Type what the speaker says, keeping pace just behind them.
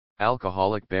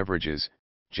Alcoholic beverages,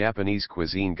 Japanese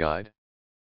cuisine guide.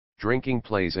 Drinking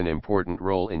plays an important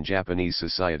role in Japanese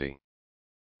society.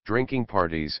 Drinking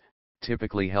parties,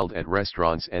 typically held at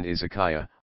restaurants and izakaya,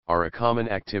 are a common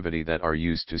activity that are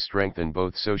used to strengthen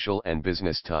both social and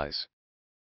business ties.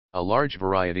 A large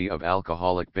variety of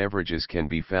alcoholic beverages can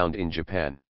be found in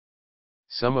Japan.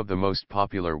 Some of the most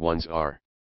popular ones are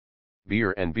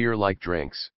beer and beer-like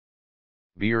drinks.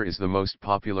 Beer is the most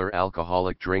popular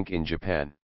alcoholic drink in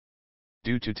Japan.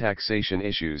 Due to taxation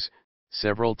issues,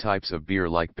 several types of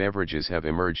beer-like beverages have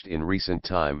emerged in recent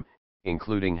time,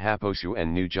 including happoshu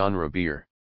and new genre beer.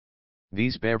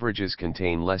 These beverages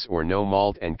contain less or no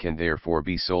malt and can therefore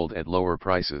be sold at lower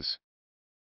prices.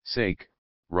 Sake,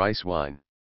 rice wine.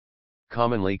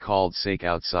 Commonly called sake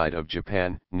outside of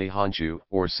Japan, nihonshu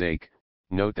or sake,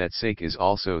 note that sake is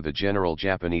also the general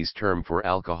Japanese term for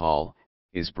alcohol,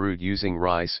 is brewed using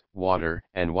rice, water,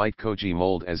 and white koji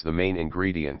mold as the main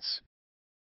ingredients.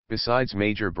 Besides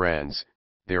major brands,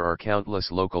 there are countless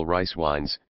local rice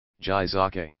wines,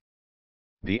 jizake.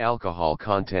 The alcohol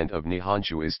content of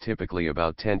nihonshu is typically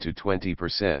about 10 to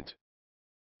 20%.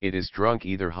 It is drunk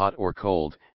either hot or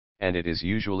cold, and it is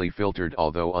usually filtered,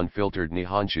 although unfiltered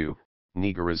nihonshu,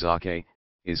 nigarizake,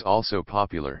 is also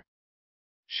popular.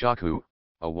 Shaku,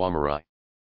 a wamarai.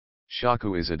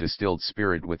 Shaku is a distilled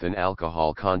spirit with an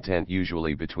alcohol content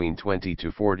usually between 20 to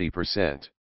 40%.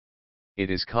 It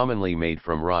is commonly made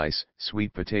from rice,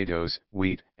 sweet potatoes,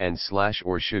 wheat,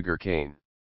 and/or sugar cane.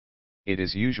 It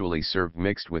is usually served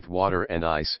mixed with water and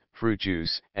ice, fruit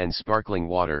juice, and sparkling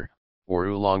water, or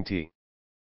oolong tea.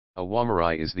 A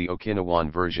wamarai is the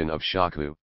Okinawan version of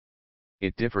shaku.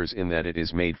 It differs in that it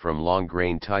is made from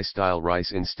long-grain Thai-style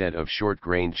rice instead of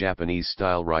short-grained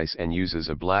Japanese-style rice and uses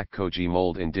a black koji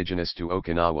mold indigenous to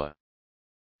Okinawa.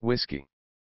 Whiskey.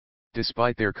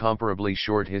 Despite their comparably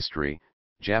short history,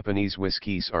 Japanese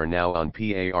whiskies are now on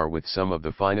par with some of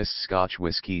the finest Scotch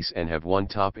whiskies and have won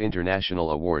top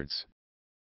international awards.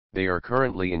 They are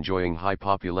currently enjoying high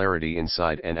popularity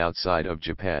inside and outside of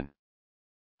Japan.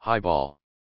 Highball.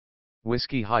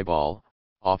 Whiskey highball,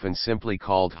 often simply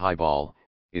called highball,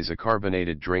 is a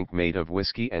carbonated drink made of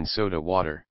whiskey and soda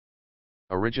water.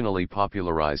 Originally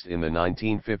popularized in the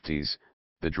 1950s,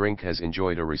 the drink has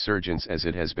enjoyed a resurgence as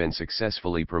it has been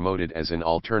successfully promoted as an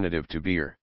alternative to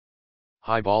beer.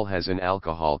 Highball has an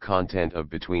alcohol content of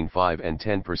between 5 and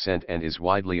 10% and is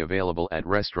widely available at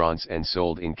restaurants and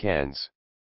sold in cans.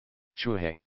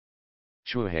 Chuhei.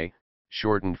 Chuhei,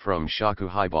 shortened from shaku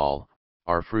highball,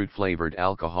 are fruit-flavored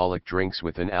alcoholic drinks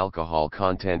with an alcohol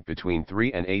content between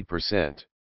 3 and 8%.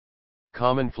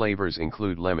 Common flavors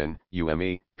include lemon,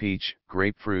 umami, peach,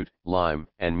 grapefruit, lime,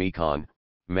 and mikan,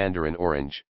 mandarin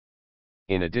orange.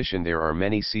 In addition, there are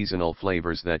many seasonal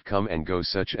flavors that come and go,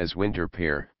 such as winter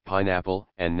pear, pineapple,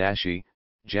 and nashi,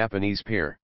 Japanese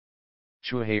pear.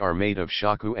 Chuhei are made of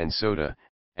shaku and soda,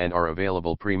 and are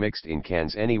available pre-mixed in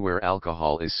cans anywhere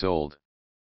alcohol is sold.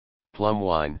 Plum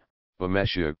wine,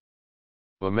 umeshu.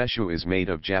 Umeshu is made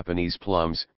of Japanese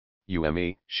plums,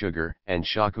 umami, sugar, and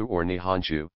shaku or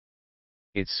nihonshu.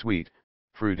 Its sweet,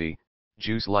 fruity,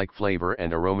 juice-like flavor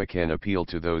and aroma can appeal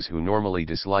to those who normally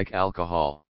dislike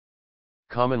alcohol.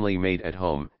 Commonly made at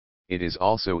home, it is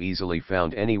also easily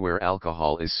found anywhere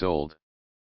alcohol is sold.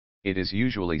 It is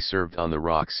usually served on the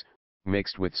rocks,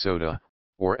 mixed with soda,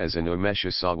 or as an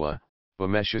umeshu sawa,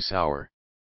 umeshu sour.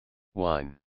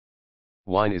 Wine.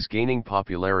 Wine is gaining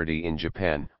popularity in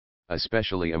Japan,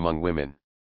 especially among women.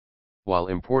 While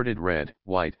imported red,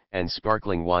 white, and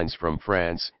sparkling wines from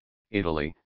France,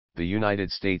 Italy, the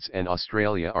United States and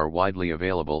Australia are widely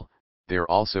available, there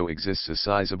also exists a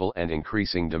sizable and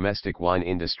increasing domestic wine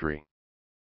industry.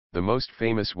 The most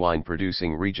famous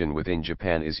wine-producing region within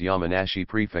Japan is Yamanashi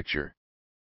Prefecture.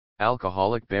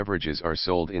 Alcoholic beverages are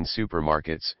sold in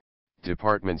supermarkets,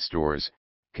 department stores,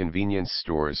 convenience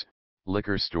stores,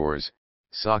 liquor stores,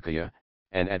 sakaya,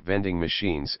 and at vending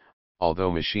machines,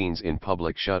 although machines in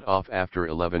public shut off after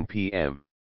 11 p.m.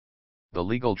 The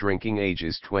legal drinking age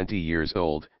is 20 years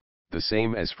old, the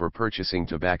same as for purchasing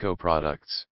tobacco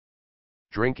products.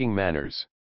 Drinking manners.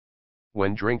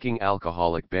 When drinking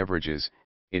alcoholic beverages,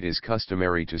 it is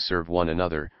customary to serve one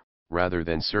another, rather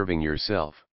than serving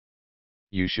yourself.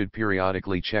 You should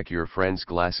periodically check your friends'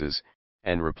 glasses,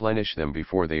 and replenish them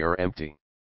before they are empty.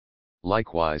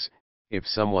 Likewise, if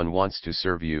someone wants to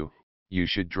serve you, you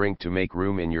should drink to make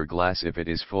room in your glass. If it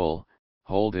is full,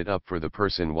 hold it up for the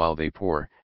person while they pour,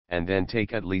 and then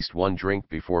take at least one drink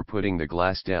before putting the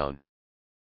glass down.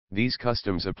 These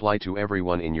customs apply to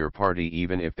everyone in your party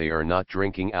even if they are not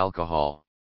drinking alcohol.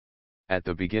 At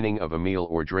the beginning of a meal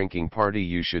or drinking party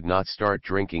you should not start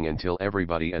drinking until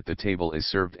everybody at the table is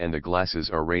served and the glasses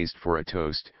are raised for a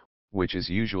toast, which is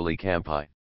usually kampai.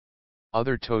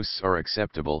 Other toasts are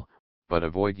acceptable, but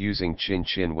avoid using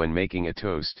chin-chin when making a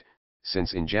toast,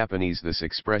 since in Japanese this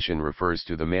expression refers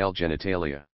to the male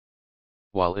genitalia.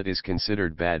 While it is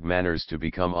considered bad manners to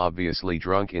become obviously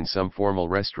drunk in some formal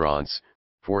restaurants,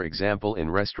 for example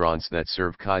in restaurants that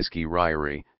serve kaiseki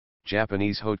ryuri,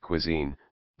 Japanese haute cuisine,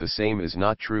 the same is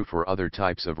not true for other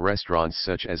types of restaurants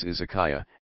such as izakaya,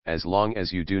 as long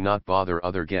as you do not bother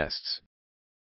other guests.